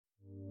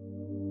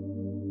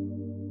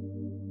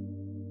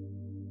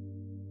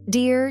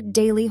Dear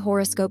Daily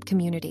Horoscope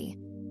community,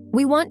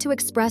 we want to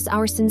express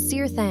our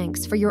sincere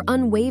thanks for your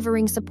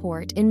unwavering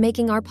support in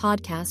making our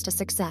podcast a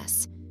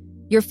success.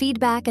 Your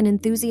feedback and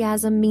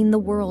enthusiasm mean the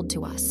world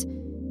to us.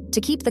 To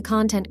keep the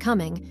content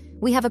coming,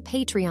 we have a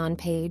Patreon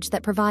page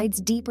that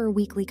provides deeper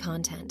weekly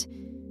content.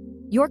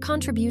 Your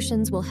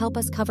contributions will help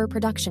us cover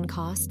production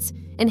costs,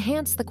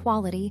 enhance the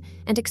quality,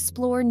 and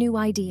explore new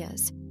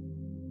ideas.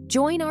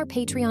 Join our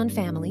Patreon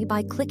family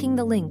by clicking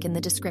the link in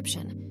the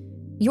description.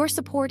 Your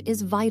support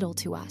is vital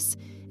to us,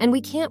 and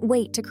we can't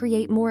wait to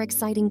create more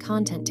exciting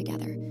content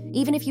together.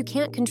 Even if you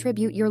can't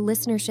contribute, your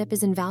listenership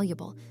is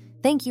invaluable.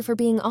 Thank you for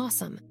being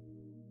awesome.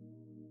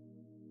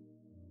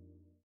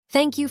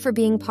 Thank you for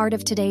being part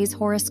of today's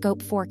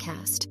horoscope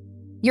forecast.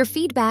 Your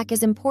feedback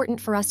is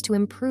important for us to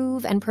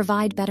improve and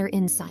provide better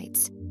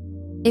insights.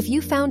 If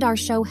you found our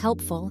show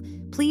helpful,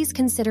 please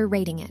consider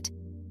rating it.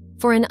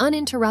 For an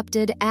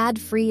uninterrupted,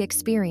 ad-free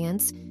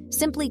experience,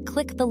 simply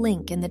click the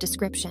link in the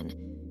description.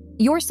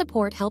 Your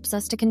support helps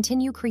us to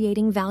continue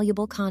creating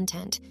valuable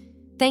content.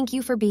 Thank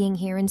you for being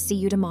here and see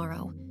you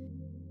tomorrow.